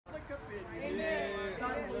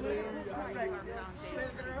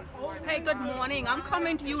Hey, good morning. I'm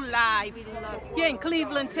coming to you live here in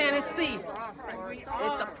Cleveland, Tennessee.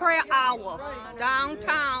 It's a prayer hour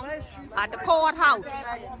downtown at the courthouse.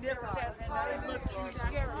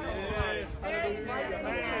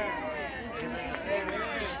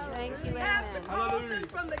 Pastor Colton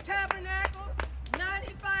from the Tabernacle,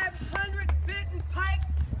 9500 Benton Pike,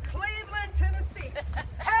 Cleveland, Tennessee.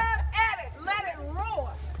 Have at it. Let it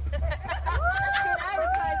roar.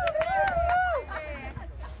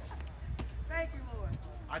 Thank you, Lord.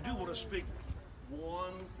 I do want to speak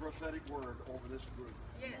one prophetic word over this group.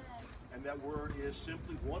 Yes. And that word is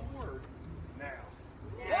simply one word, now.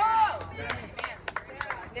 Whoa!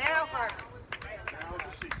 Now harvest. Now is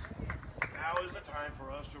the season. Now is the time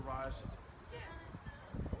for us to rise up.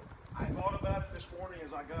 I thought about it this morning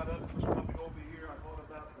as I got up and was coming over here. I thought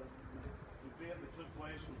about the event that took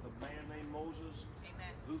place with a man named Moses,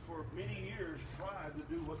 who for many years tried to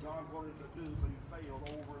do what God wanted to do, but he failed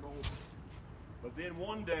over and over. But then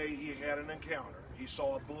one day he had an encounter. He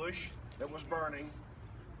saw a bush that was burning,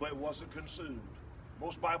 but it wasn't consumed.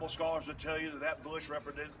 Most Bible scholars would tell you that that bush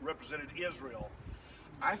represented Israel.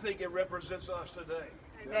 I think it represents us today.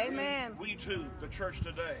 Amen. We too, the church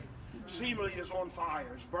today, seemingly is on fire,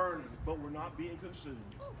 is burning, but we're not being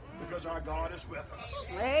consumed because our God is with us.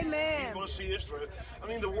 Amen. He's going to see us through. I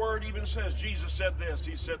mean, the word even says, Jesus said this,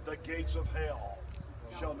 he said, the gates of hell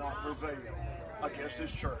shall not prevail against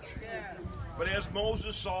his church. But as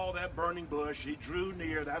Moses saw that burning bush, he drew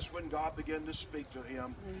near. That's when God began to speak to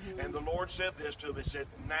him. And the Lord said this to him. He said,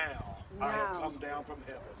 now I have come down from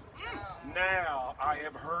heaven. Now I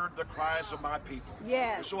have heard the cries of my people.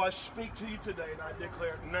 Yes. And so I speak to you today and I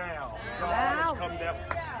declare, now God has come down.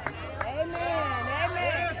 Amen. Amen.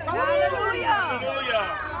 Yes. Hallelujah. Hallelujah.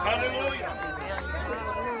 Hallelujah.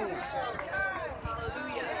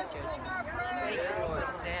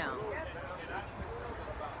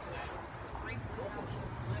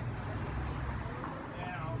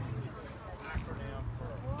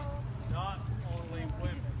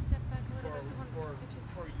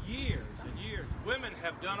 Women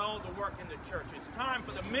have done all the work in the church. It's time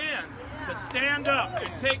for the men to stand up and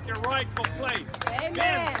take their rightful place. Amen.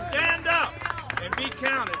 Men, stand up and be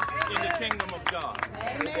counted in the kingdom of God.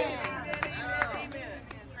 Amen.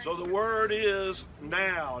 So the word is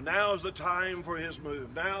now. Now is the time for his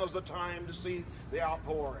move. Now is the time to see the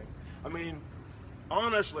outpouring. I mean,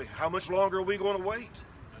 honestly, how much longer are we going to wait?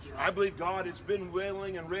 I believe God has been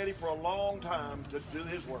willing and ready for a long time to do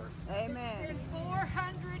his work. Amen. It's been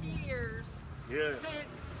 400 years since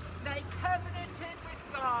they covenanted with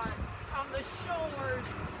God on the shores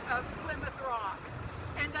of Plymouth Rock.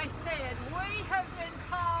 And they said, we have been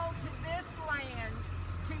called to this land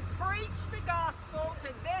to preach the gospel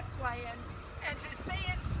to this land and to see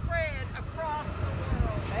it spread across the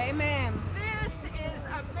world. Amen. This is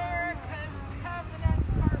America's covenant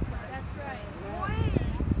purpose. That's right.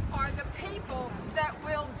 We are the people that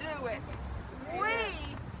will do it.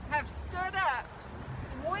 We have stood up.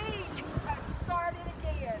 We have started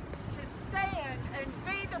again to stand and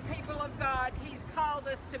be the people of God he's called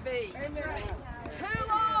us to be. Amen. Too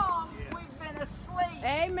long we've been asleep.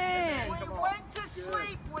 Amen. We went to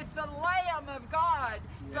sleep with the Lamb of God,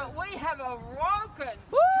 but we have awoken.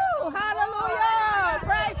 Woo! Hallelujah!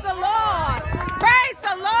 Praise the Lord! Praise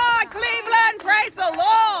the Lord, Cleveland! Praise the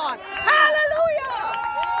Lord! Hallelujah!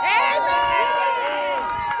 Amen!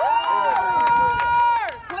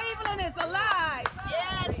 Cleveland is alive!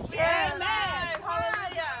 Yes, yes.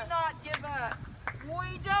 Hallelujah! We do not give up.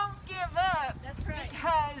 We don't give up. That's right.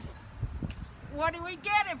 Because what do we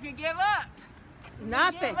get if you give up?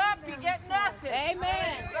 Nothing. You give up, you get nothing.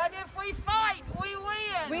 Amen. But if we fight, we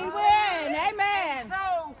win. We win. Amen.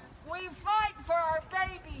 So we fight for our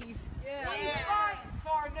babies. Yes. We fight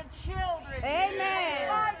for the children. Amen. We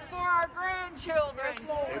fight for our grandchildren. Yes,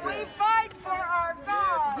 Lord. We fight for our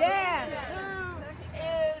God. Yes. Who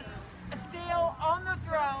is still on the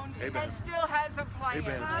throne and still has a plan.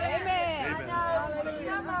 Amen. Amen. I know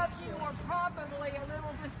some of you were probably a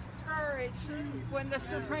little discouraged when the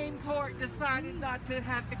Supreme Court decided not to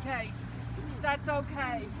have the case. That's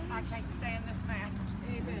okay. I can't stand this mess.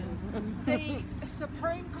 Amen. The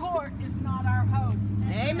Supreme Court is not our hope.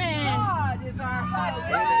 Amen. God is our hope.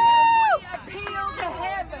 We appeal to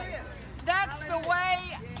heaven. That's the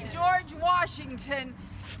way George Washington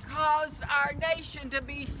caused our nation to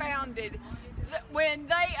be founded. When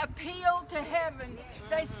they appealed to heaven,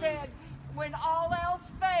 they said, when all else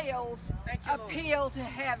fails, appeal to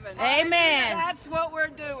heaven. Amen. That's what we're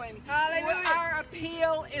doing. Hallelujah. Our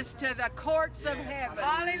appeal is to the courts of heaven.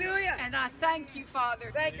 Hallelujah. And I thank you,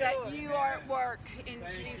 Father, Thank you, that Lord. you are at work in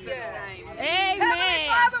Jesus' name. Amen. Heavenly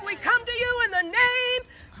Father, we come to you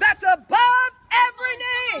that's above every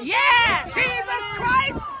name. Yes. Jesus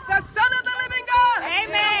Christ, the Son of the living God.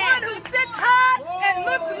 Amen. The one who sits high and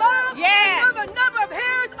looks low. Yes. You know the number of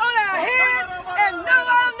hairs on our head and know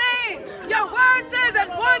our name. Your word says that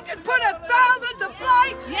one can put 1,000 to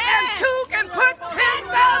flight and two can put 10,000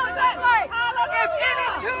 to flight. If any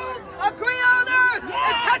two agree on earth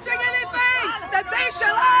is touching anything that they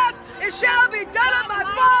shall ask, it shall be done of my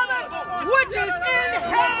Father which is in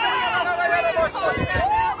heaven.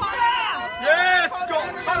 Yes,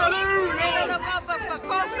 God. Hallelujah.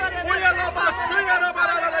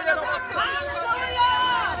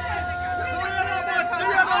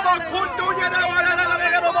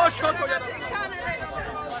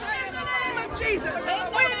 Jesus,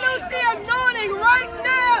 we lose the anointing right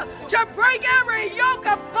now to break every yoke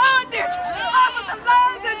of bondage off of the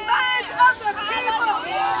lives and minds of the people.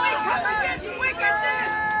 We come against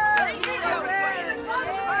wickedness.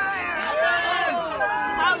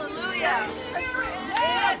 Hallelujah.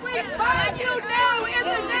 We bind you now in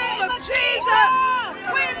the name of Jesus.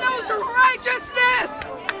 We lose righteousness.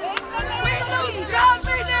 We lose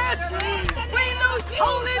godliness. We lose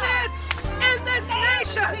holiness in this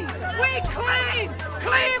nation. We claim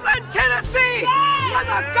Cleveland, Tennessee for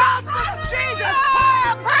the gospel of Jesus.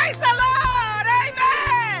 Oh, praise the Lord.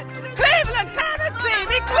 Amen. Cleveland, Tennessee.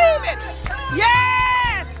 We claim it.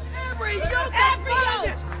 Yes. Every yoke of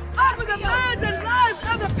bondage off of the minds and lives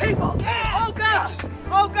of the people. Oh God.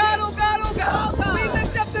 Oh God, oh God, oh God. We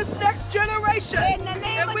lift up this next generation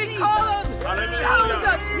and we call them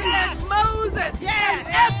Joseph and Moses and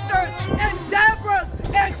Esther and Deborah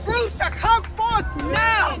and Ruth to come forth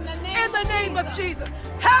now in the name of Jesus.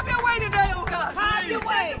 Have your way today, oh God. Have your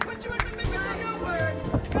way. Put you in remembrance of your word.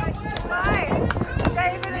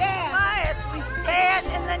 David and Goliath, we stand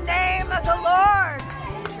in the name of the Lord.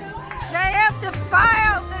 They have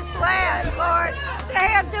defiled this land, Lord. They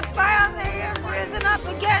have defiled, they have risen up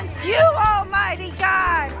against you, Almighty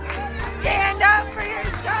God. Stand up for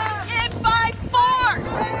yourself. It by force.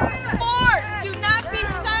 Force. Do not be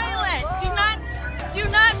silent. Do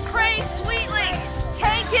not pray sweetly.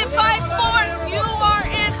 Take it by force. You are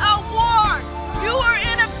in a war. You are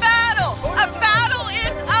in a battle. A battle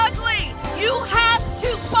is ugly. You have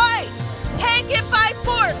to fight. Take it by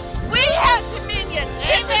force. We have dominion.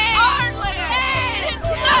 This is our land. It is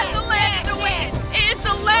not the land of the wicked. It is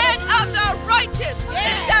the land of the righteous.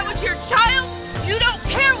 Is that what your child? You don't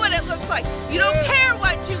care what it looks like. You don't care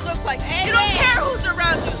what you look like. You don't care who's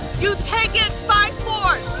around you. You take it by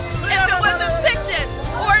force. If it was a sickness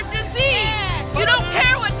or a disease, you don't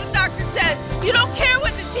care what the doctor says. You don't care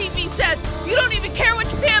what the TV says. You don't even care what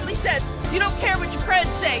your family says. You don't care what your friends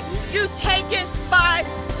say. You take it by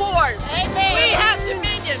force. Amen. We have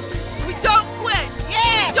dominion. We don't quit.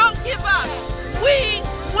 We don't give up. We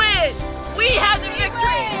win. We have the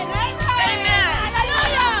victory. Amen.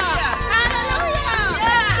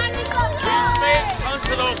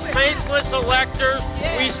 Unto those faithless electors,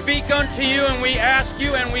 we speak unto you and we ask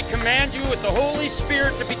you and we command you with the Holy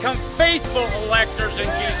Spirit to become faithful electors in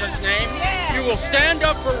Jesus' name. You will stand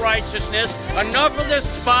up for righteousness. Enough of this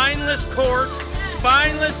spineless courts,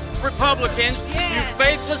 spineless Republicans, you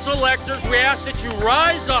faithless electors. We ask that you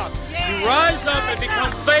rise up. You rise up and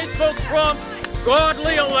become faithful Trump,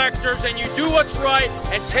 godly electors, and you do what's right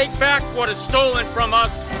and take back what is stolen from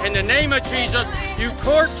us in the name of Jesus. You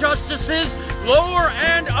court justices, lower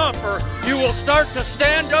and upper, you will start to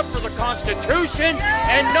stand up for the Constitution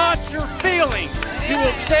and not your feelings. You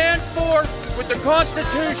will stand forth with the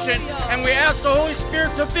Constitution, and we ask the Holy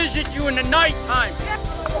Spirit to visit you in the nighttime.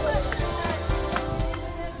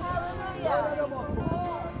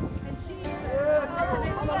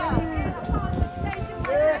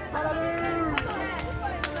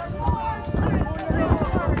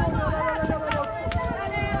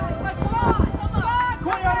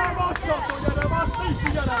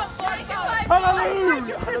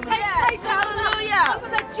 Hallelujah. Over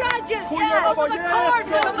the judges, over the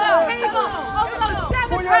courts, over the people, over those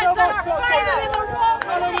Democrats that are fighting in the wrong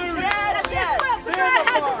things. The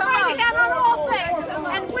Democrats are fighting out on all things,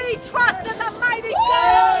 and we trust in the mighty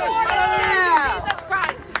God, Lord and Jesus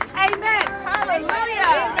Christ. Amen.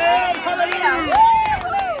 Hallelujah. Amen. Hallelujah.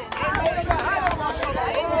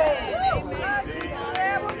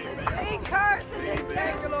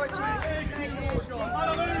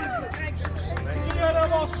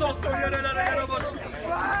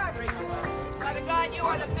 Father God, you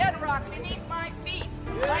are the bedrock beneath my feet,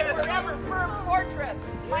 my forever firm fortress,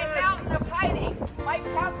 my mountain of hiding, my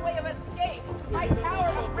pathway of escape, my tower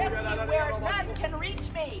of rescue where none can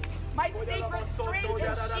reach me, my sacred strength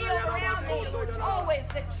and shield around me, always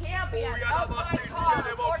the champion of my cause.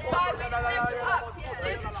 Lord God, we lift up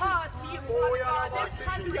this cause. this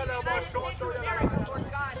country and into America, Lord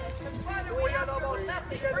God. And Father, we ask for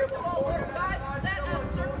nothing virtual, Lord God. Let us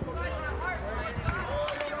circumcise our hearts, Lord God.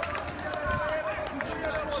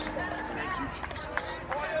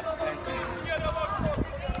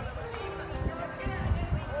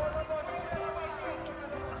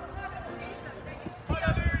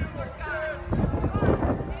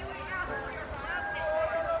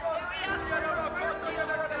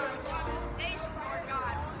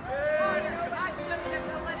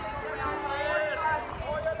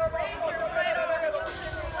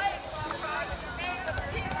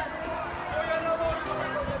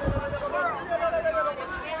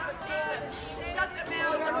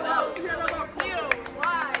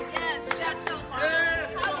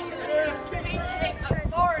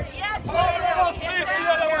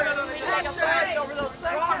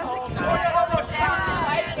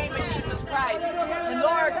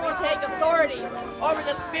 Over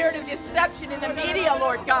the spirit of deception in the media,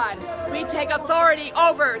 Lord God. We take authority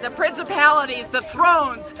over the principalities, the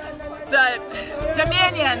thrones, the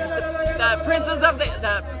dominions, the princes of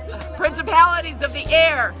the principalities of the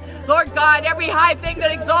air. Lord God, every high thing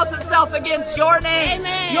that exalts itself against your name,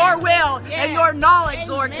 your will, and your knowledge,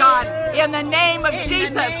 Lord God, in the name of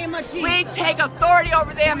Jesus, we take authority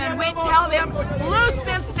over them and we tell them, loose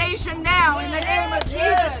this nation now in the name of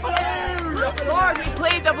Jesus. Lord, we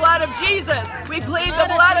plead the blood of Jesus. We plead the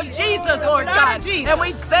blood of Jesus, Lord God. And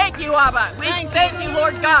we thank you, Abba. We thank you,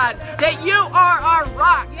 Lord God, that you are our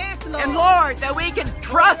rock. And Lord, that we can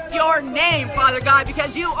trust your name, Father God,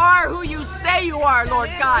 because you are who you say you are, Lord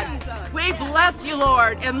God. We bless you,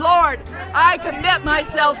 Lord. And Lord, I commit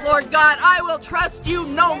myself, Lord God. I will trust you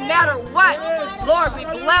no matter what. Lord, we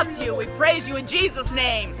bless you. We praise you in Jesus'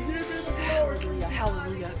 name. Hallelujah.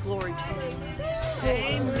 Hallelujah. Glory to you.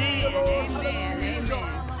 Amen. Amen. Come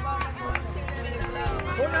on. Come on.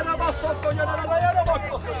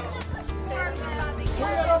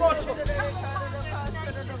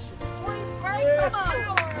 Get your fight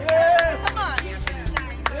on, girl. Come on. Get your fight on.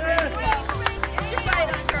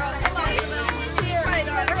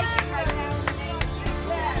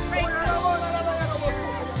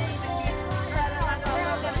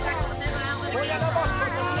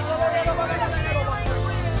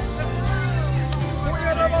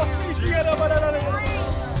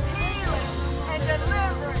 And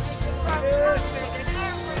deliverance from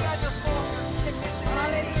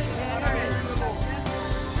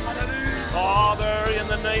Father, in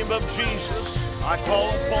the name of Jesus, I call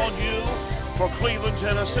upon you for Cleveland,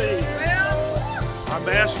 Tennessee. I'm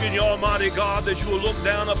asking you, Almighty God, that you will look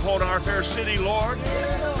down upon our fair city, Lord,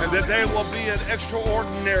 and that there will be an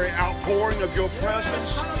extraordinary outpouring of your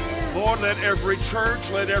presence. Lord, let every church,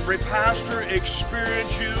 let every pastor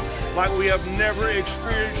experience you like we have never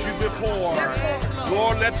experienced you before.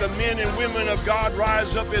 Lord, let the men and women of God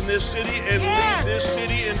rise up in this city and lead this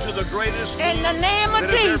city into the greatest move In the name of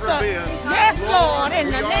that has Jesus. ever been. Yes, Lord. In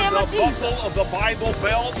the name of We are the Jesus. buckle of the Bible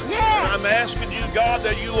Belt. Yes. And I'm asking you, God,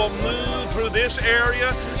 that you will move through this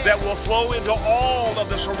area that will flow into all of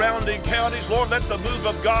the surrounding counties. Lord, let the move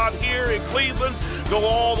of God here in Cleveland go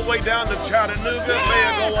all the way down to Chattanooga. May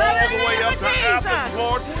it go all the way up to Athens,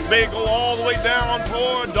 Lord. May it go all the way down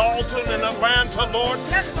toward Dalton and Atlanta, Lord.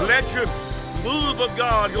 Let your move of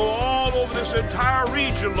God go all over this entire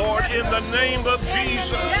region, Lord, in the name of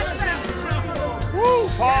Jesus. Woo,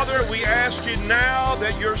 Father, we ask you now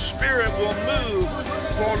that your Spirit will move.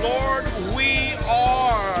 For, Lord, we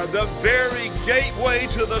are the very gateway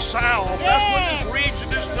to the South. That's what this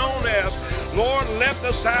region is known as. Lord, let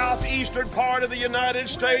the southeastern part of the United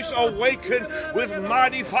States awaken with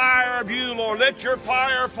mighty fire of you, Lord. Let your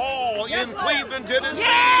fire fall in Cleveland, Tennessee.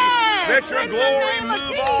 Let your glory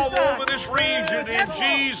move all over this region in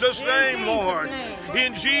Jesus' name, Lord.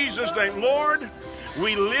 In Jesus' name, Lord,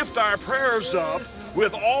 we lift our prayers up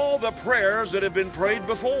with all the prayers that have been prayed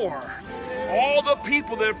before. All the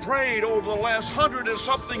people that have prayed over the last 100 and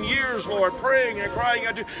something years, Lord, praying and crying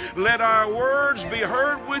out to you. Let our words be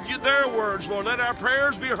heard with you, their words, Lord. Let our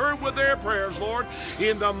prayers be heard with their prayers, Lord.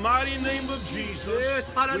 In the mighty name of Jesus, we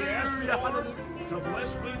ask you, Lord, to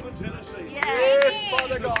bless Cleveland, Tennessee. Yes,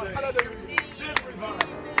 Father God. Hallelujah. Send revival.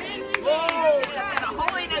 Lord. And a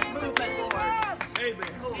holiness movement, Lord.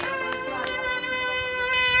 Amen.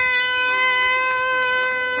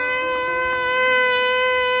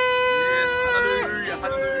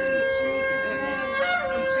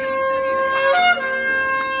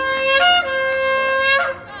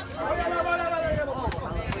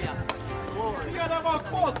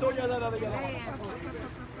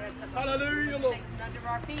 Hallelujah, Lord. Under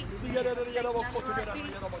our feet.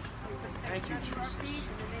 Thank you, Jesus.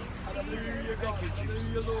 Hallelujah, God.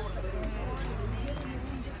 Hallelujah, Lord.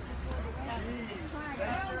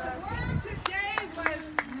 The word today was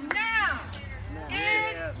now.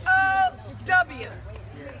 N-O-W.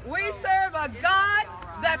 We serve a God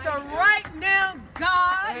that's a right now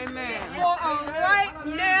God. Amen. For a right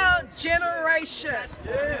now generation.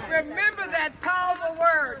 Remember that powerful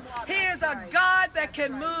word. He is a God that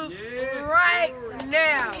can move right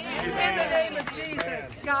now. In the name of Jesus.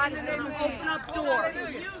 God is going to open up doors.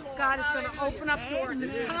 God is going to open up doors.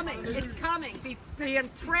 It's coming. It's coming. Be in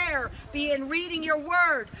prayer. Be in reading your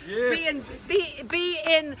word. Be in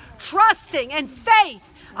trusting and faith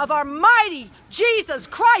of our mighty Jesus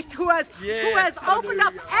Christ, who has opened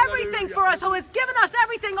up everything for us, who has given us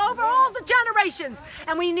everything over all the generations.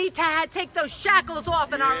 And we need to take those shackles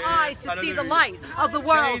off in our eyes to see the light of the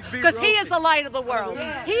world, because He is the light of the world.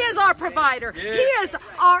 He is our provider. He is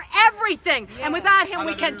our everything. And without Him,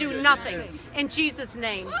 we can do nothing. In Jesus'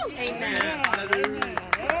 name, amen.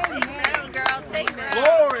 Amen, girl. Take that.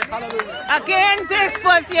 Glory. Hallelujah. Again, this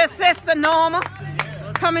was your sister Norma,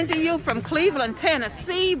 coming to you from Cleveland,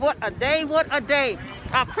 Tennessee. What a day, what a day.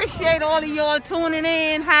 I appreciate all of y'all tuning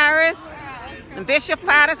in, Harris, and Bishop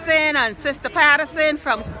Patterson, and Sister Patterson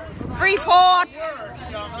from Freeport.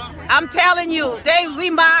 I'm telling you, we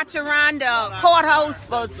march around the courthouse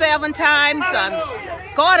for 7 times, and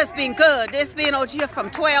God has been good. This being out here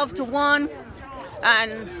from 12 to 1.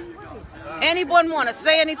 And anyone want to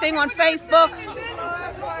say anything on Facebook?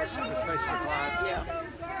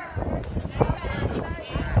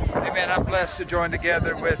 Amen. I'm blessed to join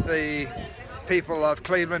together with the people of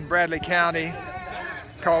Cleveland, Bradley County,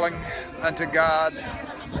 calling unto God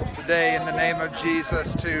today in the name of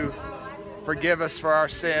Jesus to forgive us for our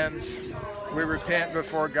sins. We repent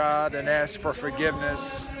before God and ask for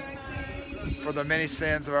forgiveness for the many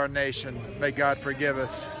sins of our nation. May God forgive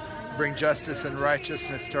us, bring justice and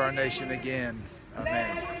righteousness to our nation again.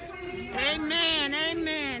 Amen. Amen,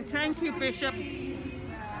 amen. Thank you, Bishop.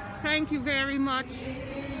 Thank you very much.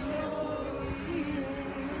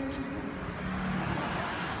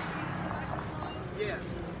 Yes.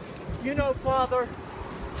 You know, Father,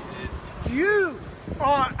 you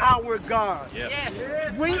are our God.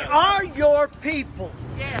 Yes. We are your people.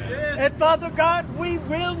 Yes. And Father God, we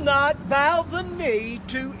will not bow the knee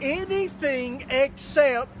to anything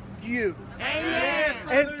except you. Amen.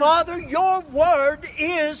 And Father, your word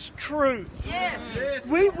is truth. Yes.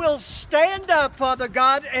 We will stand up, Father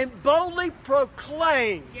God, and boldly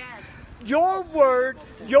proclaim your word,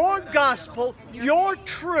 your gospel, your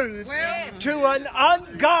truth to an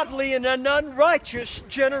ungodly and an unrighteous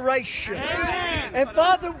generation. And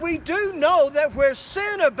Father, we do know that where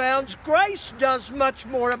sin abounds, grace does much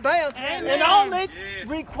more abound. And all it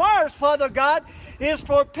requires, Father God, is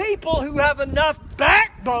for people who have enough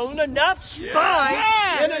backbone, enough spine,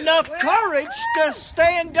 and enough courage to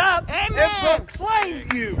stand up and proclaim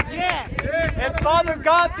you. And Father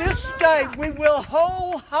God, this day we will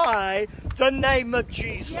hold high the name of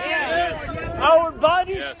Jesus. Our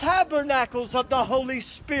bodies tabernacles of the Holy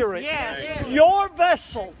Spirit. Your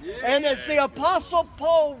vessel. And as the Apostle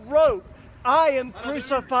Paul wrote, I am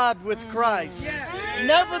crucified with Christ.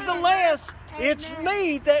 Nevertheless, it's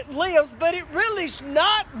me that lives, but it really is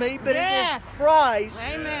not me, but it is Christ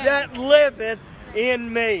that liveth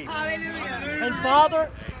in me. And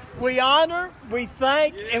Father, we honor, we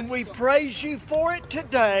thank, and we praise you for it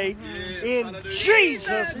today in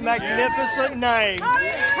Jesus' magnificent name.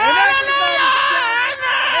 And everybody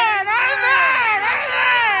Amen, amen,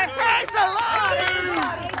 amen. Praise the Lord.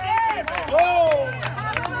 Glory,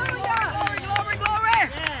 glory,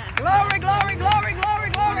 glory, glory, glory,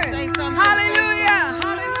 glory.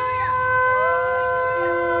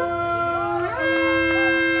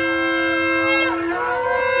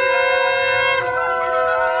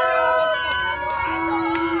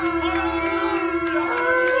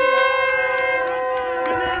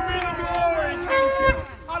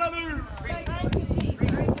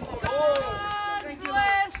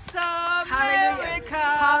 Hallelujah,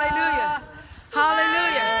 hallelujah.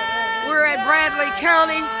 Hallelujah. We're at Bradley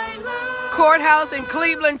County Courthouse in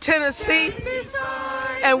Cleveland, Tennessee.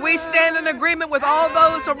 And we stand in agreement with all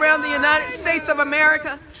those around the United States of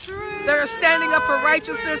America that are standing up for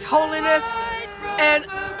righteousness, holiness, and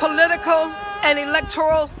political and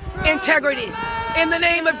electoral integrity. In the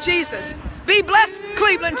name of Jesus. Be blessed,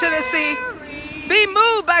 Cleveland, Tennessee. Be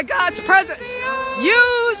moved by God's presence.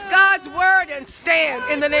 Use God's word and stand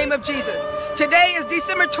in the name of Jesus. Today is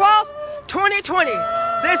December 12th, 2020.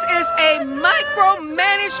 This is a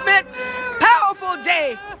micromanagement, powerful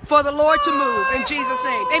day for the Lord to move. In Jesus'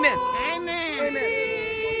 name, amen. Amen.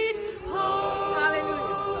 Amen.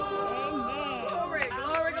 Hallelujah.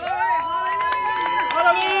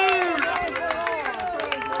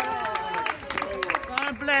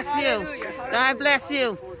 bless you. God bless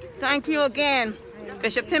you. Thank you again.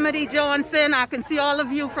 Bishop Timothy Johnson, I can see all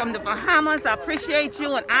of you from the Bahamas. I appreciate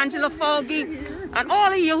you, and Angela Foggy, and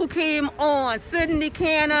all of you who came on, Sydney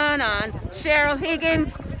Cannon and Cheryl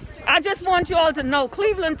Higgins. I just want you all to know,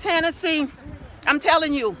 Cleveland, Tennessee, I'm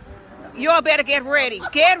telling you, you all better get ready.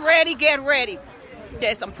 Get ready, get ready.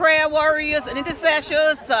 There's some prayer warriors and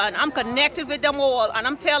intercessors, and I'm connected with them all, and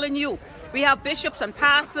I'm telling you, we have bishops and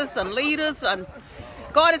pastors and leaders, and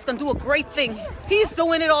God is going to do a great thing. He's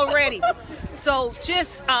doing it already. So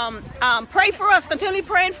just pray for us. Continue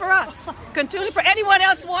praying for us. Continue pray. Anyone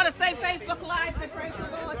else want to say Facebook Live? Say praise the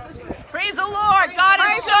Lord, sister. Praise the Lord. God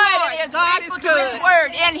is good, and He is faithful to His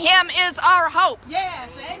word. In Him is our hope. Yes.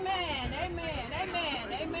 Amen. Amen.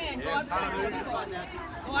 Amen. Amen. God bless.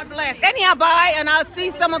 God bless. Anyhow, bye, and I'll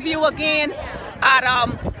see some of you again at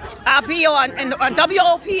I'll be on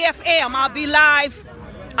WOPFM. I'll be live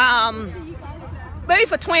maybe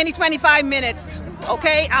for 20-25 minutes.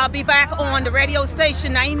 Okay, I'll be back on the radio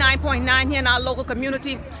station 99.9 here in our local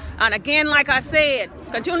community. And again, like I said,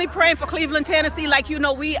 continually praying for Cleveland, Tennessee. Like you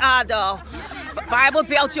know, we are the Bible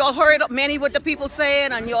Belt. You all heard many what the people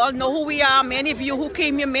said, and you all know who we are. Many of you who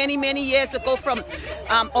came here many years ago, from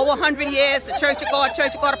over 100 years, the Church of God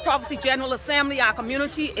of Prophecy General Assembly. Our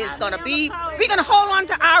community is going to be, we're going to hold on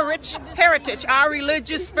to our rich heritage, our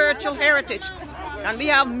religious, spiritual heritage. And we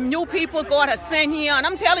have new people God has sent here. And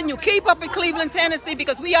I'm telling you, keep up with Cleveland, Tennessee,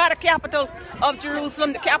 because we are the capital of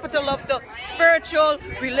Jerusalem, the capital of the spiritual,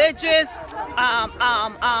 religious,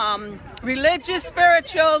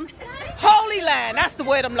 spiritual, holy land. That's the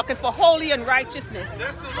word I'm looking for, holy and righteousness.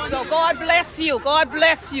 So God bless you. God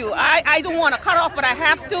bless you. I don't want to cut off, but I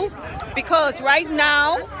have to, because right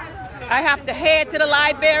now I have to head to the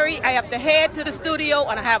library, I have to head to the studio,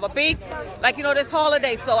 and I have a big, like you know, this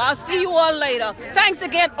holiday. So I'll see you all later. Thanks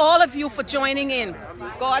again, all of you, for joining in.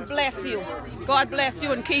 God bless you. God bless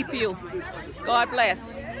you and keep you. God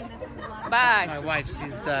bless. Bye. My wife,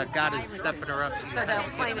 she's God is stepping her up. She's the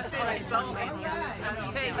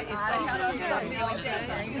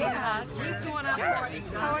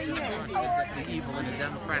evil in the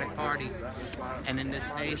Democratic Party and in this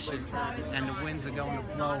nation, and the winds are going to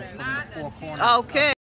blow from the four corners. Okay.